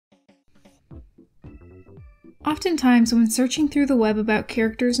Oftentimes, when searching through the web about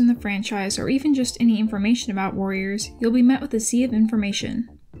characters in the franchise or even just any information about Warriors, you'll be met with a sea of information.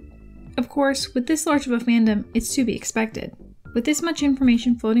 Of course, with this large of a fandom, it's to be expected. With this much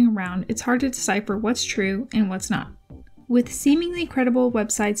information floating around, it's hard to decipher what's true and what's not. With seemingly credible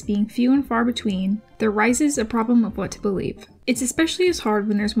websites being few and far between, there rises a problem of what to believe. It's especially as hard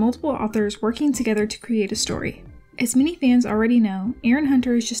when there's multiple authors working together to create a story. As many fans already know, Aaron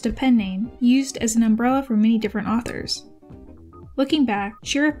Hunter is just a pen name used as an umbrella for many different authors. Looking back,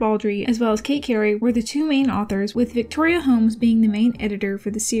 Sheriff Baldry as well as Kate Carey were the two main authors, with Victoria Holmes being the main editor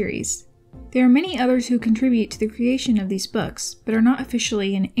for the series. There are many others who contribute to the creation of these books, but are not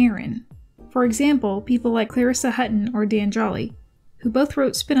officially an Aaron. For example, people like Clarissa Hutton or Dan Jolly, who both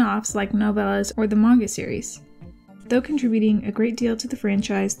wrote spin-offs like novellas or the manga series. Though contributing a great deal to the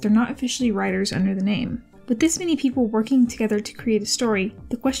franchise, they're not officially writers under the name. With this many people working together to create a story,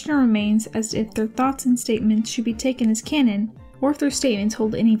 the question remains as to if their thoughts and statements should be taken as canon, or if their statements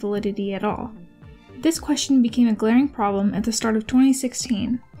hold any validity at all. This question became a glaring problem at the start of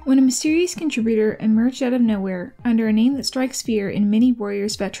 2016, when a mysterious contributor emerged out of nowhere under a name that strikes fear in many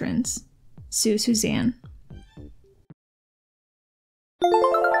Warriors veterans: Susann.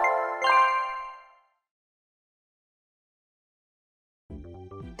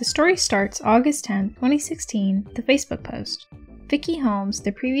 The story starts August 10, 2016, with a Facebook post. Vicky Holmes,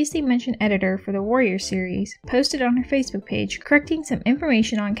 the previously mentioned editor for the Warriors series, posted on her Facebook page correcting some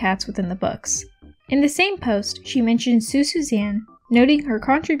information on cats within the books. In the same post, she mentioned Susann, noting her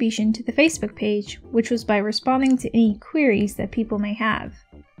contribution to the Facebook page, which was by responding to any queries that people may have.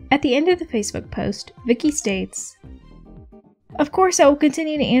 At the end of the Facebook post, Vicky states, "Of course I will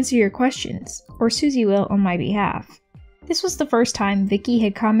continue to answer your questions, or Susie will on my behalf." This was the first time Vicky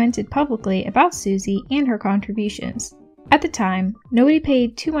had commented publicly about Susie and her contributions. At the time, nobody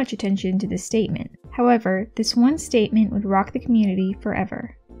paid too much attention to this statement. However, this one statement would rock the community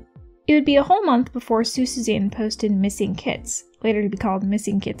forever. It would be a whole month before Susann posted Missing Kits, later to be called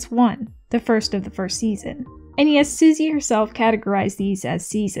Missing Kits 1, the first of the first season. And yes, Susie herself categorized these as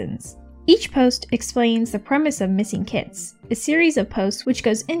seasons. Each post explains the premise of Missing Kits, a series of posts which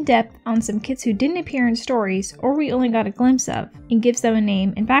goes in depth on some kits who didn't appear in stories or we only got a glimpse of, and gives them a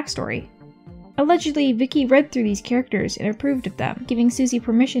name and backstory. Allegedly, Vicky read through these characters and approved of them, giving Susie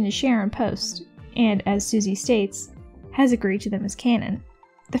permission to share and post, and as Susie states, has agreed to them as canon.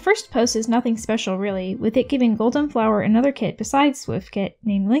 The first post is nothing special really, with it giving Golden Flower another kit besides Swift-Kit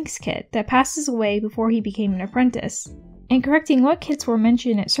named Lynx-Kit that passes away before he became an apprentice, and correcting what kits were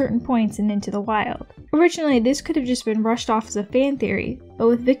mentioned at certain points in Into the Wild. Originally, this could have just been brushed off as a fan theory, but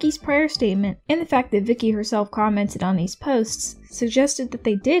with Vicky's prior statement, and the fact that Vicky herself commented on these posts, suggested that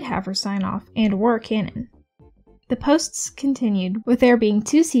they did have her sign off and were canon. The posts continued, with there being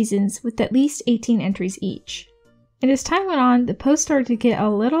 2 seasons with at least 18 entries each. And as time went on, the posts started to get a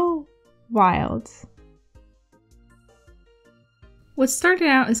little wild. What started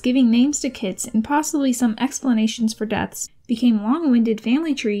out as giving names to kits and possibly some explanations for deaths became long-winded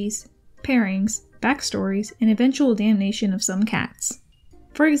family trees, pairings, backstories, and eventual damnation of some cats.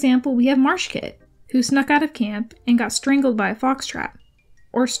 For example, we have Marsh Kit, who snuck out of camp and got strangled by a fox trap,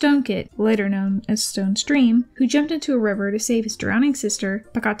 or Stone Kit, later known as Stone Stream, who jumped into a river to save his drowning sister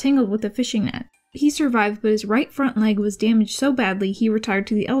but got tangled with a fishing net. He survived, but his right front leg was damaged so badly he retired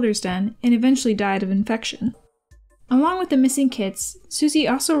to the Elder's Den and eventually died of infection. Along with the missing kits, Susie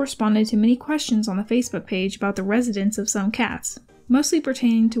also responded to many questions on the Facebook page about the residence of some cats, mostly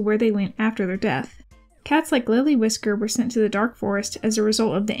pertaining to where they went after their death. Cats like Lily Whisker were sent to the Dark Forest as a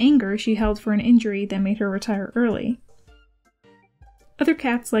result of the anger she held for an injury that made her retire early. Other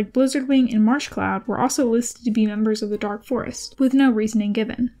cats like Blizzardwing and Marshcloud were also listed to be members of the Dark Forest, with no reasoning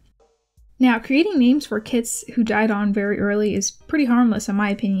given. Now, creating names for kits who died on very early is pretty harmless in my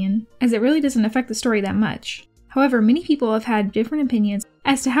opinion, as it really doesn't affect the story that much. However, many people have had different opinions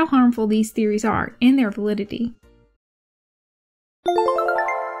as to how harmful these theories are and their validity.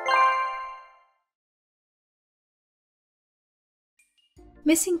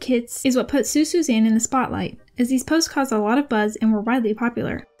 Missing Kits is what put Susann in the spotlight, as these posts caused a lot of buzz and were widely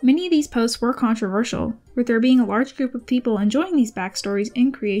popular. Many of these posts were controversial, with there being a large group of people enjoying these backstories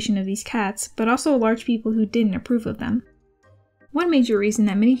and creation of these cats, but also large people who didn't approve of them. One major reason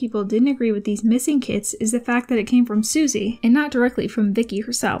that many people didn't agree with these missing kits is the fact that it came from Susie, and not directly from Vicky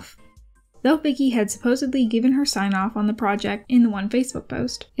herself. Though Vicky had supposedly given her sign-off on the project in the one Facebook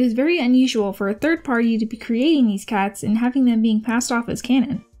post, it is very unusual for a third party to be creating these cats and having them being passed off as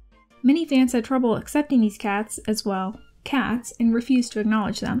canon. Many fans had trouble accepting these cats as, well, cats, and refused to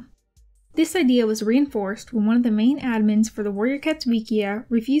acknowledge them. This idea was reinforced when one of the main admins for the Warriors Wikia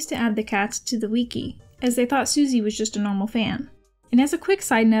refused to add the cats to the wiki, as they thought Susi was just a normal fan. And as a quick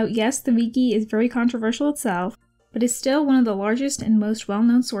side note, yes, the Wiki is very controversial itself, but is still one of the largest and most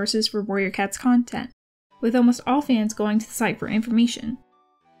well-known sources for Warrior Cats content, with almost all fans going to the site for information.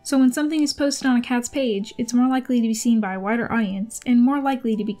 So when something is posted on a cat's page, it's more likely to be seen by a wider audience, and more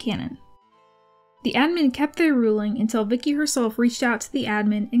likely to be canon. The admin kept their ruling until Vicky herself reached out to the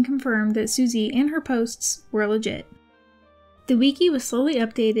admin and confirmed that Susi and her posts were legit. The wiki was slowly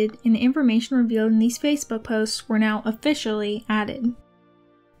updated, and the information revealed in these Facebook posts were now officially added.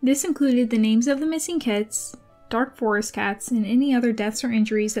 This included the names of the missing kits, dark forest cats, and any other deaths or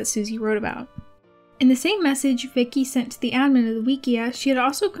injuries that Susi wrote about. In the same message Vicky sent to the admin of the Wikia, she had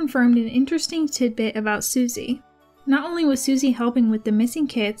also confirmed an interesting tidbit about Susi. Not only was Susi helping with the missing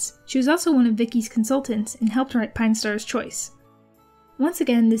kits, she was also one of Vicky's consultants and helped write Pine Star's Choice. Once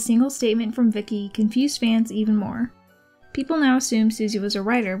again, this single statement from Vicky confused fans even more. People now assume Susi was a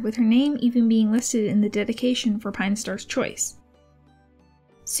writer, with her name even being listed in the dedication for Pine Star's Choice.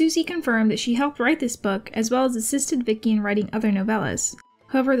 Susi confirmed that she helped write this book, as well as assisted Vicky in writing other novellas.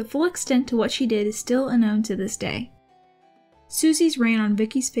 However, the full extent to what she did is still unknown to this day. Susi's reign on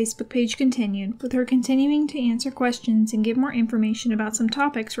Vicky's Facebook page continued, with her continuing to answer questions and give more information about some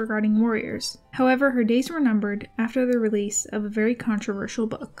topics regarding Warriors. However, her days were numbered after the release of a very controversial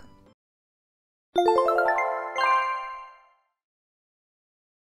book.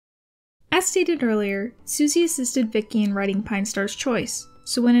 As stated earlier, Susi assisted Vicky in writing Pine Star's Choice,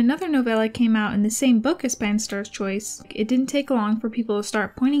 so when another novella came out in the same book as Pine Star's Choice, it didn't take long for people to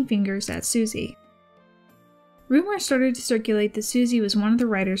start pointing fingers at Susi. Rumors started to circulate that Susi was one of the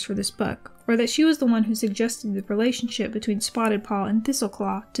writers for this book, or that she was the one who suggested the relationship between Spotted Paw and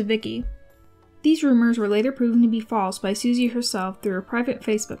Thistleclaw to Vicky. These rumors were later proven to be false by Susi herself through a private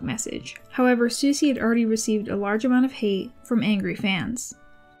Facebook message. However, Susi had already received a large amount of hate from angry fans.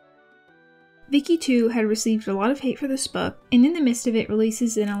 Vicky too had received a lot of hate for this book, and in the midst of it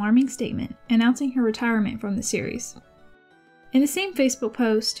releases an alarming statement announcing her retirement from the series. In the same Facebook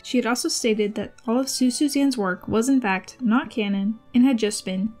post, she had also stated that all of Susann's work was in fact not canon and had just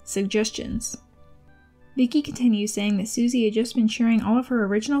been suggestions. Vicky continues saying that Susi had just been sharing all of her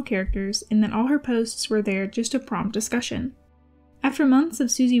original characters and that all her posts were there just to prompt discussion. After months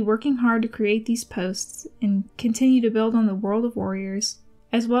of Susi working hard to create these posts and continue to build on the world of Warriors,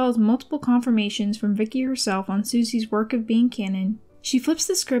 as well as multiple confirmations from Vicky herself on Susi's work of being canon, she flips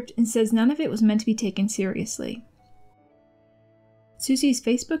the script and says none of it was meant to be taken seriously. Susi's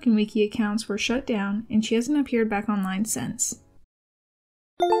Facebook and Wiki accounts were shut down, and she hasn't appeared back online since.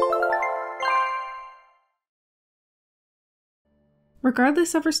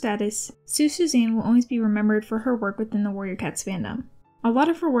 Regardless of her status, Susann will always be remembered for her work within the Warrior Cats fandom. A lot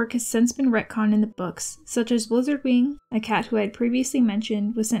of her work has since been retconned in the books, such as Blizzardwing, a cat who I had previously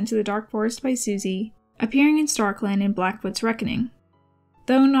mentioned was sent to the Dark Forest by Susi, appearing in Starkland in Blackfoot's Reckoning.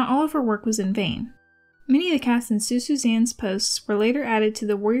 Though not all of her work was in vain. Many of the cats in Susann's posts were later added to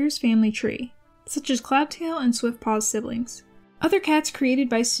the Warriors family tree, such as Cloudtail and Swiftpaw's siblings. Other cats created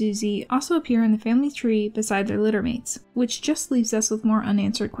by Susi also appear in the family tree beside their littermates, which just leaves us with more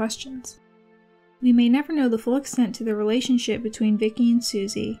unanswered questions. We may never know the full extent to the relationship between Vicky and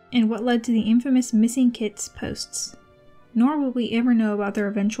Susi, and what led to the infamous missing kits posts. Nor will we ever know about their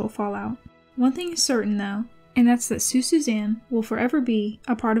eventual fallout. One thing is certain though, and that's that Susann will forever be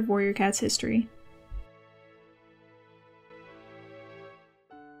a part of Warrior Cats history.